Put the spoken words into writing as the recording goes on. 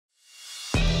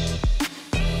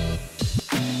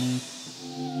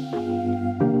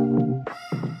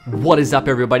What is up,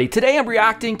 everybody? Today I'm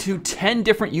reacting to 10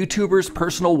 different YouTubers'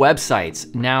 personal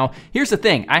websites. Now, here's the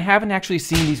thing. I haven't actually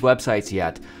seen these websites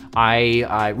yet.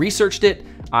 I researched it,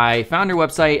 I found their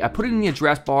website, I put it in the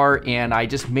address bar, and I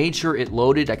just made sure it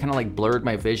loaded. I kind of like blurred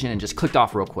my vision and just clicked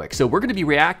off real quick. So we're gonna be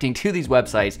reacting to these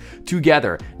websites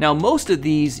together. Now, most of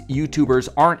these YouTubers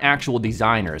aren't actual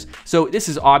designers. So this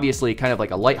is obviously kind of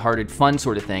like a lighthearted, fun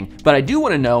sort of thing. But I do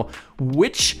wanna know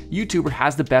which YouTuber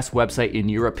has the best website in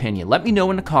your opinion. Let me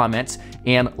know in the comments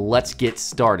and let's get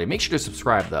started. Make sure to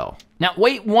subscribe though. Now,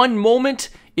 wait one moment.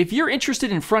 If you're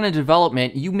interested in front-end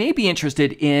development, you may be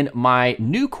interested in my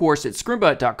new course at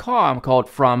scrimba.com called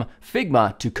From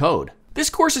Figma to Code. This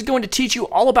course is going to teach you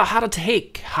all about how to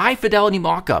take high-fidelity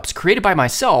mockups created by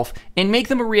myself and make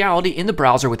them a reality in the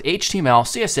browser with HTML,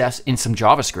 CSS, and some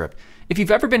JavaScript. If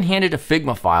you've ever been handed a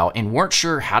Figma file and weren't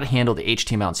sure how to handle the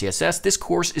HTML and CSS, this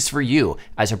course is for you,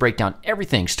 as I break down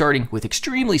everything starting with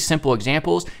extremely simple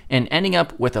examples and ending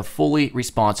up with a fully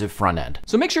responsive front end.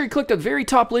 So make sure you click the very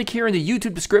top link here in the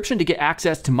YouTube description to get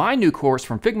access to my new course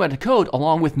From Figma to Code,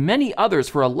 along with many others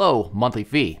for a low monthly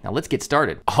fee. Now let's get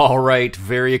started. All right,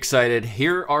 very excited.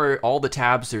 Here are all the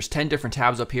tabs. There's 10 different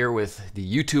tabs up here with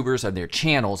the YouTubers and their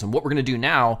channels. And what we're gonna do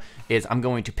now is I'm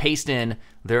going to paste in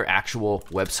their actual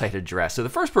website address. So the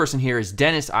first person here is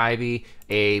Dennis Ivey,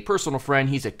 a personal friend.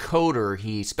 He's a coder.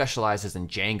 He specializes in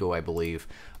Django, I believe.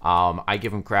 I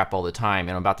give him crap all the time,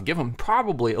 and I'm about to give him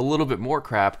probably a little bit more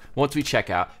crap once we check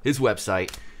out his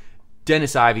website,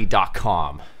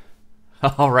 DennisIvey.com.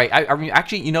 All right, I mean,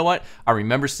 actually, you know what? I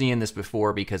remember seeing this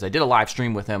before because I did a live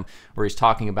stream with him where he's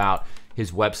talking about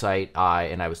his website,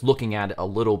 and I was looking at it a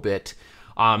little bit.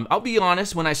 I'll be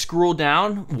honest, when I scroll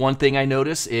down, one thing I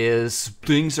notice is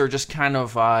things are just kind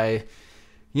of,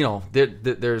 you know,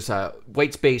 there's a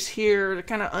white space here, they're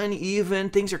kind of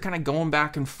uneven, things are kind of going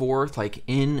back and forth, like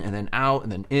in and then out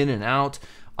and then in and out.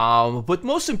 But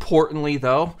most importantly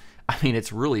though, I mean,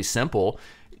 it's really simple.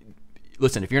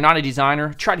 Listen, if you're not a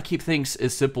designer, try to keep things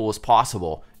as simple as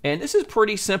possible. And this is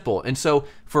pretty simple. And so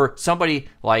for somebody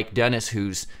like Dennis,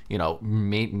 who's, you know,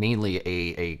 mainly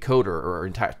a coder or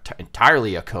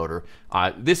entirely a coder,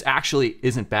 this actually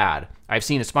isn't bad. I've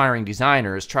seen aspiring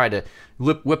designers try to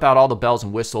whip out all the bells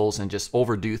and whistles and just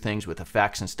overdo things with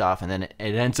effects and stuff. And then it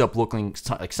ends up looking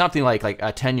like something like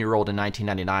a 10-year-old in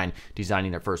 1999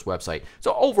 designing their first website.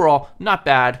 So overall, not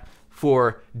bad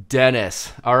for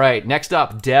Dennis. All right, next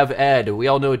up, Dev Ed. We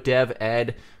all know Dev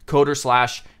Ed,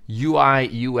 coder /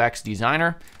 UI UX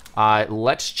designer.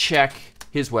 Let's check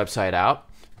his website out.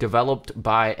 Developed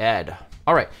by Ed.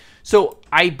 All right, so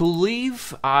I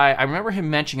believe I remember him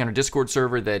mentioning on our Discord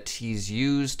server that he's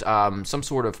used some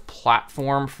sort of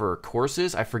platform for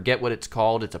courses. I forget what it's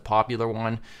called. It's a popular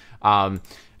one. Of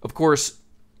course,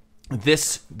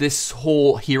 this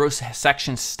whole hero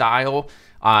section style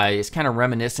is kind of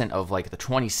reminiscent of like the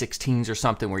 2016s or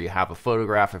something, where you have a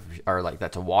photograph or like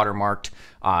that's a watermarked,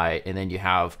 and then you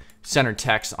have centered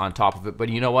text on top of it. But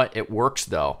you know what? It works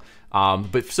though.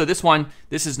 But so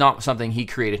this is not something he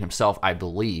created himself, I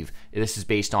believe. This is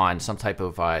based on some type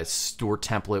of store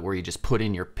template where you just put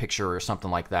in your picture or something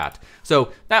like that.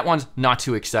 So that one's not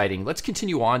too exciting. Let's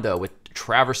continue on though with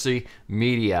Traversy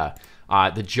Media,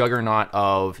 the juggernaut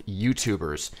of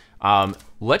YouTubers.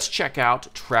 Let's check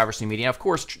out Traversy Media. Of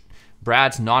course,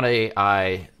 Brad's not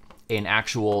an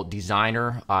actual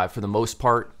designer. For the most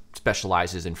part,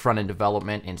 specializes in front-end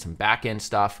development and some back-end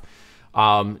stuff.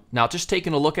 Now, just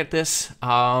taking a look at this.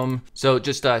 So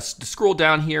just scroll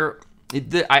down here.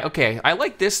 I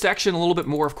like this section a little bit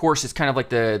more. Of course, it's kind of like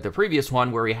the previous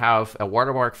one where we have a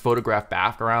watermark photograph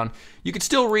background. You could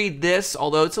still read this,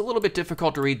 although it's a little bit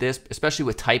difficult to read this, especially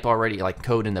with type already, like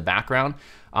code in the background.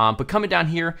 But coming down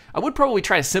here, I would probably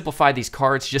try to simplify these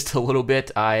cards just a little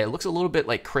bit. It looks a little bit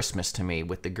like Christmas to me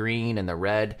with the green and the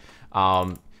red.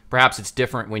 Perhaps it's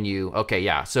different when you, okay,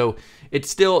 yeah. So it's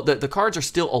still, the cards are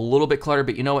still a little bit cluttered,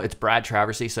 but you know what? It's Brad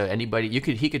Traversy, so anybody,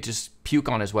 he could just puke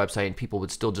on his website and people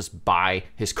would still just buy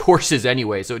his courses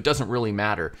anyway, so it doesn't really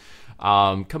matter.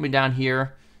 Coming down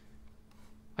here,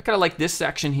 I kind of like this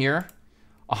section here.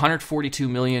 142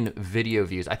 million video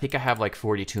views. I think I have like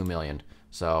 42 million.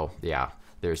 So yeah,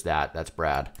 there's that. That's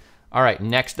Brad. All right,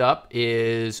 next up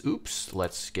is, oops,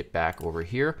 let's get back over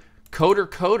here.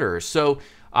 Coder. So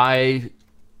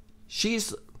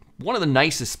she's one of the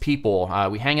nicest people.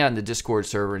 We hang out in the Discord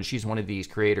server, and she's one of these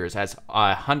creators. Has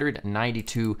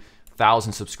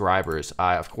 192,000 subscribers.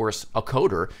 Of course, a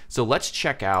coder. So let's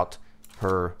check out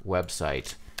her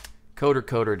website,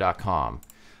 coder.com.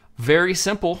 Very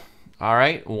simple. All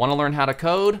right, want to learn how to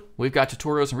code? We've got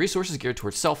tutorials and resources geared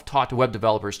towards self-taught web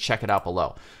developers. Check it out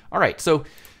below. All right, so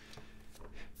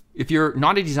If you're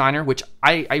not a designer, which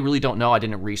I really don't know, I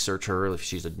didn't research her if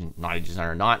she's not a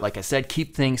designer or not. Like I said,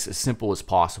 keep things as simple as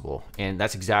possible. And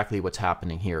that's exactly what's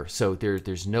happening here. So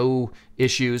there's no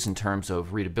issues in terms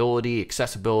of readability,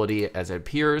 accessibility as it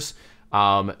appears.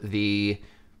 The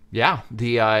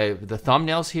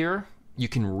thumbnails here, you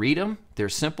can read them. They're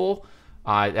simple.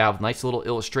 They have nice little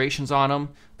illustrations on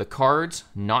them. The cards,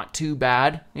 not too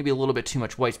bad. Maybe a little bit too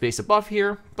much white space above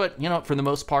here, but you know, for the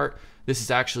most part, this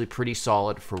is actually pretty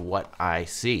solid for what I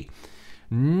see.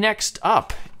 Next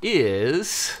up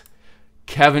is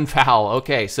Kevin Powell.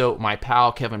 Okay, so my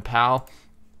pal, Kevin Powell,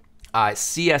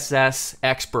 CSS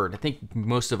expert. I think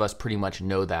most of us pretty much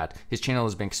know that. His channel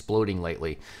has been exploding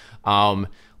lately.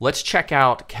 Let's check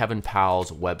out Kevin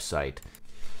Powell's website.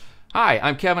 Hi,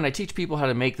 I'm Kevin. I teach people how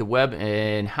to make the web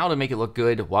and how to make it look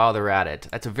good while they're at it.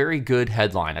 That's a very good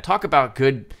headline. I talk about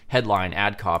good headline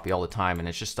ad copy all the time, and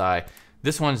it's just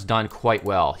this one's done quite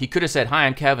well. He could have said, hi,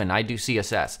 I'm Kevin. I do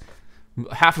CSS.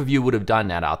 Half of you would have done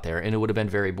that out there, and it would have been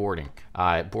very boring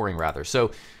rather.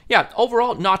 So yeah,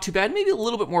 overall, not too bad. Maybe a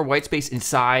little bit more white space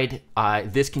inside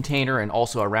this container and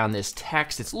also around this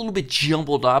text. It's a little bit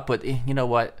jumbled up, but you know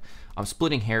what? I'm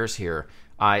splitting hairs here.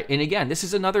 And again, this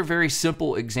is another very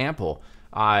simple example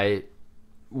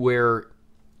where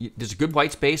there's a good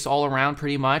white space all around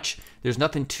pretty much. There's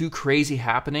nothing too crazy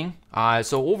happening.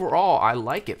 So overall, I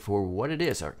like it for what it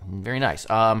is. Very nice.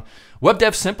 Web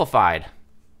Dev Simplified.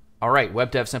 All right,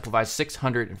 Web Dev Simplified,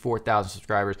 604,000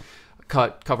 subscribers.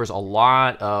 Covers a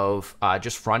lot of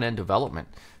just front-end development.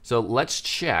 So let's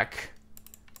check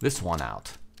this one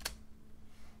out.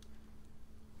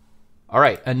 All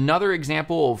right, another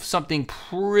example of something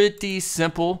pretty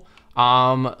simple.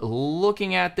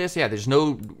 Looking at this, yeah, there's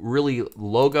no really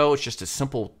logo. It's just a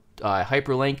simple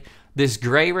hyperlink. This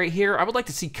gray right here, I would like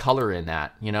to see color in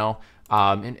that, you know,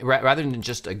 rather than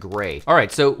just a gray. All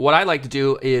right, so what I like to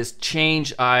do is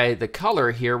change the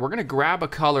color here. We're gonna grab a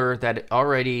color that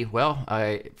already, well,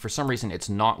 for some reason it's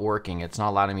not working. It's not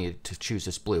allowing me to choose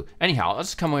this blue. Anyhow,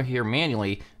 let's come over here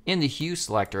manually in the hue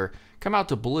selector, come out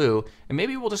to blue, and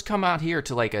maybe we'll just come out here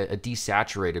to like a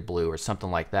desaturated blue or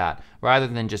something like that, rather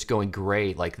than just going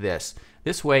gray like this.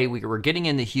 This way we're getting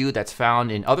in the hue that's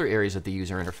found in other areas of the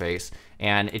user interface,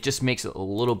 and it just makes it a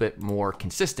little bit more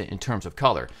consistent in terms of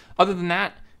color. Other than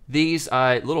that, these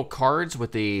little cards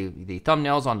with the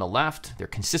thumbnails on the left, they're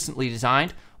consistently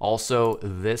designed. Also,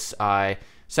 this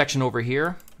section over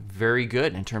here, very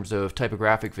good in terms of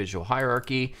typographic visual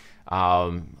hierarchy,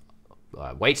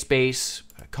 white space,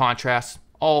 contrast,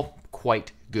 all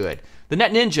quite good. The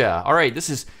Net Ninja, all right, this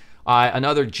is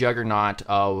another juggernaut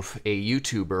of a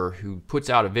YouTuber who puts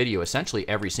out a video essentially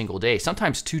every single day,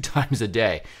 sometimes 2 times a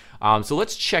day. So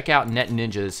let's check out Net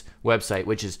Ninja's website,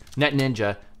 which is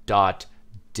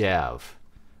netninja.dev.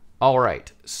 All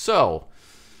right, so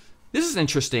this is an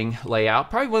interesting layout,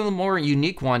 probably one of the more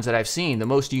unique ones that I've seen, the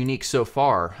most unique so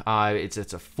far. It's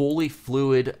a fully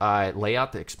fluid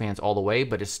layout that expands all the way,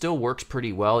 but it still works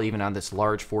pretty well even on this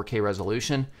large 4K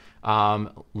resolution.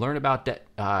 Learn about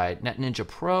NetNinja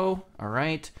Pro, all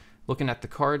right. Looking at the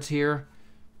cards here.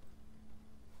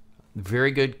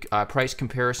 Very good price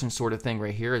comparison sort of thing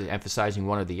right here, emphasizing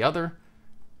one or the other.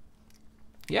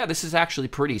 Yeah, this is actually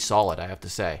pretty solid, I have to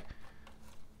say.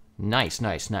 Nice,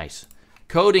 nice, nice.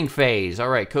 CodingPhase, all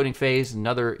right, CodingPhase,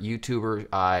 another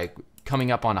YouTuber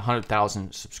coming up on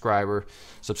 100,000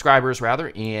 subscribers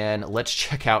rather, and let's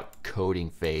check out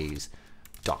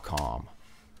CodingPhase.com.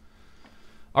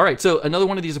 All right, so another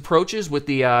one of these approaches with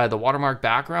the watermark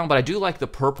background, but I do like the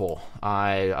purple.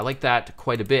 I like that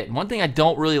quite a bit. And one thing I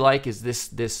don't really like is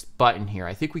this button here.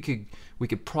 I think we could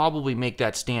probably make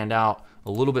that stand out a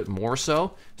little bit more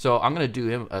so. So I'm gonna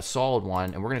do a solid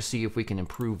one, and we're gonna see if we can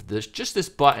improve this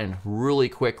button really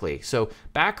quickly. So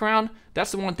background,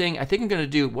 that's the one thing I think I'm gonna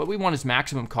do. What we want is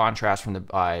maximum contrast from the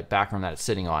background that it's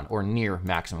sitting on, or near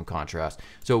maximum contrast.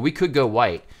 So we could go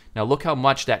white. Now look how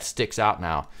much that sticks out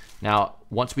now. Now,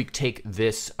 once we take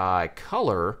this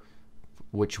color,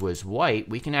 which was white,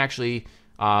 we can actually,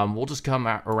 we'll just come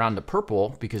around to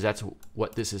purple, because that's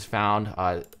what this is found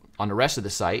on the rest of the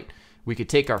site. We could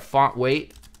take our font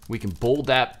weight, we can bold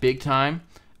that big time.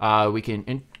 We can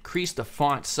increase the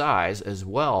font size as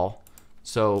well.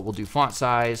 So we'll do font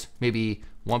size, maybe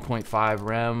 1.5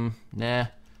 rem,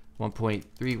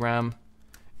 1.3 rem.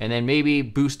 And then maybe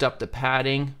boost up the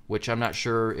padding, which I'm not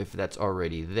sure if that's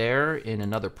already there in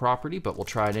another property, but we'll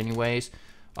try it anyways.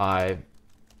 All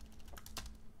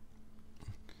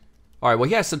right, well,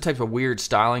 he has some type of weird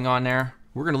styling on there.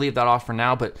 We're gonna leave that off for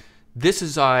now, but this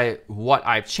is what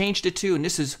I've changed it to, and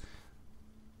this is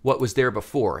what was there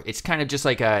before. It's kind of just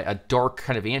like a dark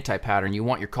kind of anti-pattern. You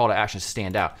want your call to action to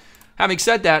stand out. Having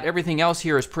said that, everything else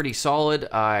here is pretty solid.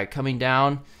 Coming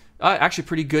down, actually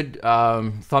pretty good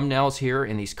thumbnails here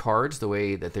in these cards, the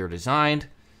way that they're designed.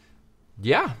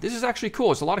 Yeah, this is actually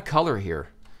cool. It's a lot of color here.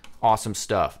 Awesome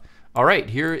stuff. All right,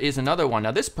 here is another one.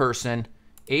 Now this person,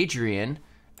 Adrian,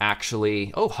 actually,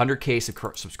 100K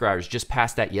subscribers, just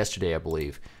passed that yesterday, I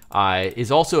believe, is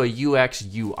also a UX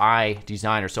UI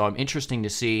designer. So I'm interested to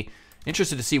see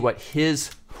what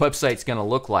his website's gonna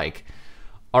look like.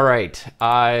 All right,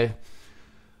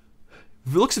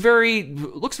 looks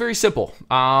very simple.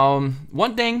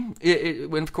 One thing,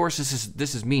 when of course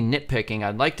this is me nitpicking,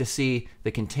 I'd like to see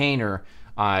the container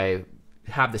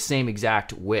have the same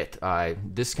exact width.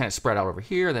 This kind of spread out over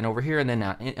here, and then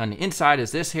on the inside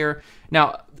is this here.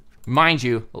 Now, mind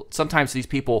you, sometimes these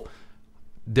people,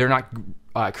 they're not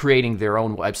creating their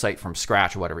own website from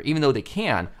scratch or whatever, even though they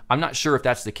can. I'm not sure if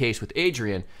that's the case with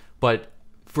Adrian, but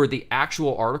for the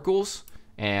actual articles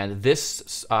and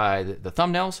this, the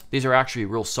thumbnails, these are actually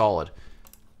real solid.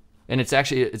 And it's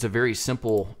a very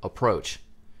simple approach.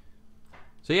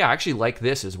 So yeah, I actually like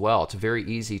this as well. It's very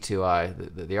easy to,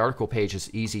 the article page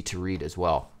is easy to read as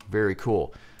well. Very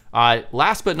cool.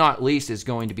 Last but not least is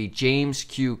going to be James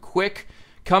Q Quick.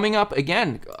 Coming up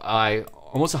again,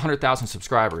 almost 100,000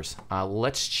 subscribers.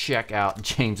 Let's check out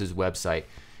James's website.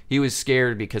 He was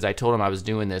scared because I told him I was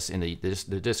doing this in the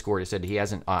Discord. He said he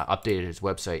hasn't updated his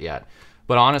website yet.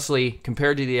 But honestly,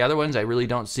 compared to the other ones, I really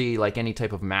don't see like any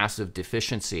type of massive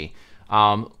deficiency.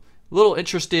 Little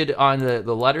interested on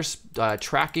the letters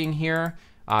tracking here,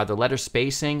 the letter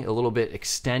spacing a little bit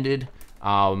extended,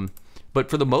 but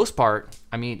for the most part,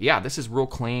 I mean, yeah, this is real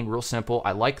clean, real simple.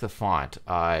 I like the font.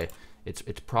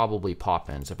 It's probably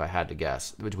Poppins if I had to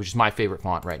guess, which is my favorite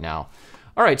font right now.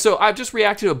 All right, so I've just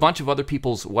reacted to a bunch of other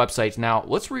people's websites. Now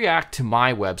let's react to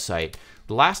my website.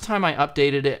 The last time I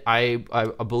updated it, I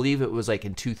believe it was like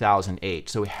in 2008.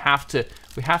 So we have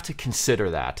to consider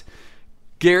that.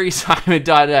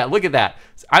 GarySimon.net. Look at that.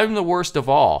 I'm the worst of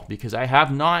all because I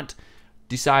have not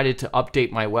decided to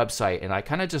update my website, and I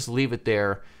kind of just leave it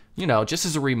there, you know, just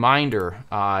as a reminder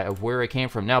of where I came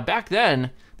from. Now, back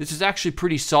then, this is actually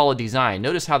pretty solid design.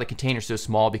 Notice how the container's so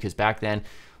small because back then,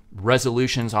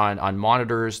 resolutions on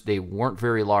monitors, they weren't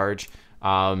very large.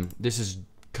 This is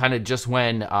kind of just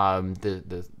when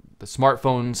the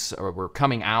smartphones were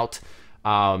coming out.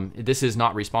 This is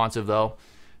not responsive though.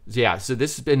 Yeah, so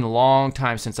this has been a long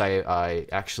time since I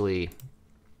actually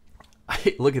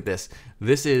look at this.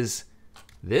 This is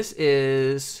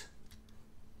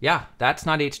yeah, that's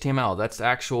not HTML. That's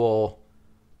actual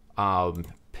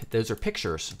those are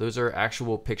pictures. Those are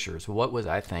actual pictures. What was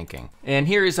I thinking? And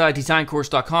here is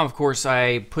DesignCourse.com. Of course,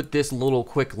 I put this little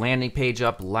quick landing page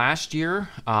up last year.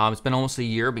 It's been almost a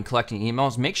year. I've been collecting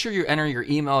emails. Make sure you enter your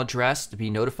email address to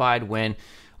be notified when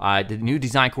the new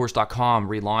DesignCourse.com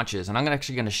relaunches. And I'm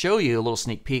actually going to show you a little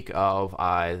sneak peek of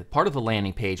part of the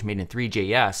landing page made in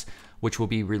 3JS, which will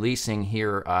be releasing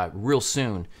here real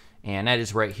soon. And that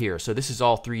is right here. So this is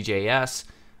all 3JS.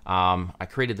 I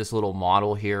created this little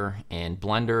model here in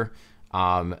Blender.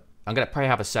 I'm going to probably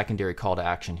have a secondary call to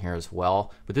action here as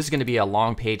well. But this is going to be a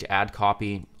long page ad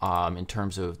copy in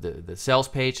terms of the sales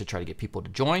page to try to get people to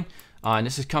join. And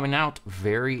this is coming out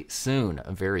very soon.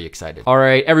 I'm very excited. All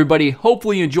right, everybody,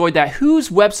 hopefully you enjoyed that. Whose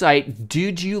website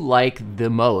did you like the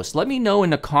most? Let me know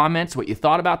in the comments what you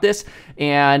thought about this.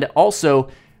 And also,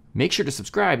 make sure to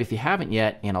subscribe if you haven't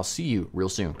yet, and I'll see you real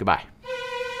soon. Goodbye.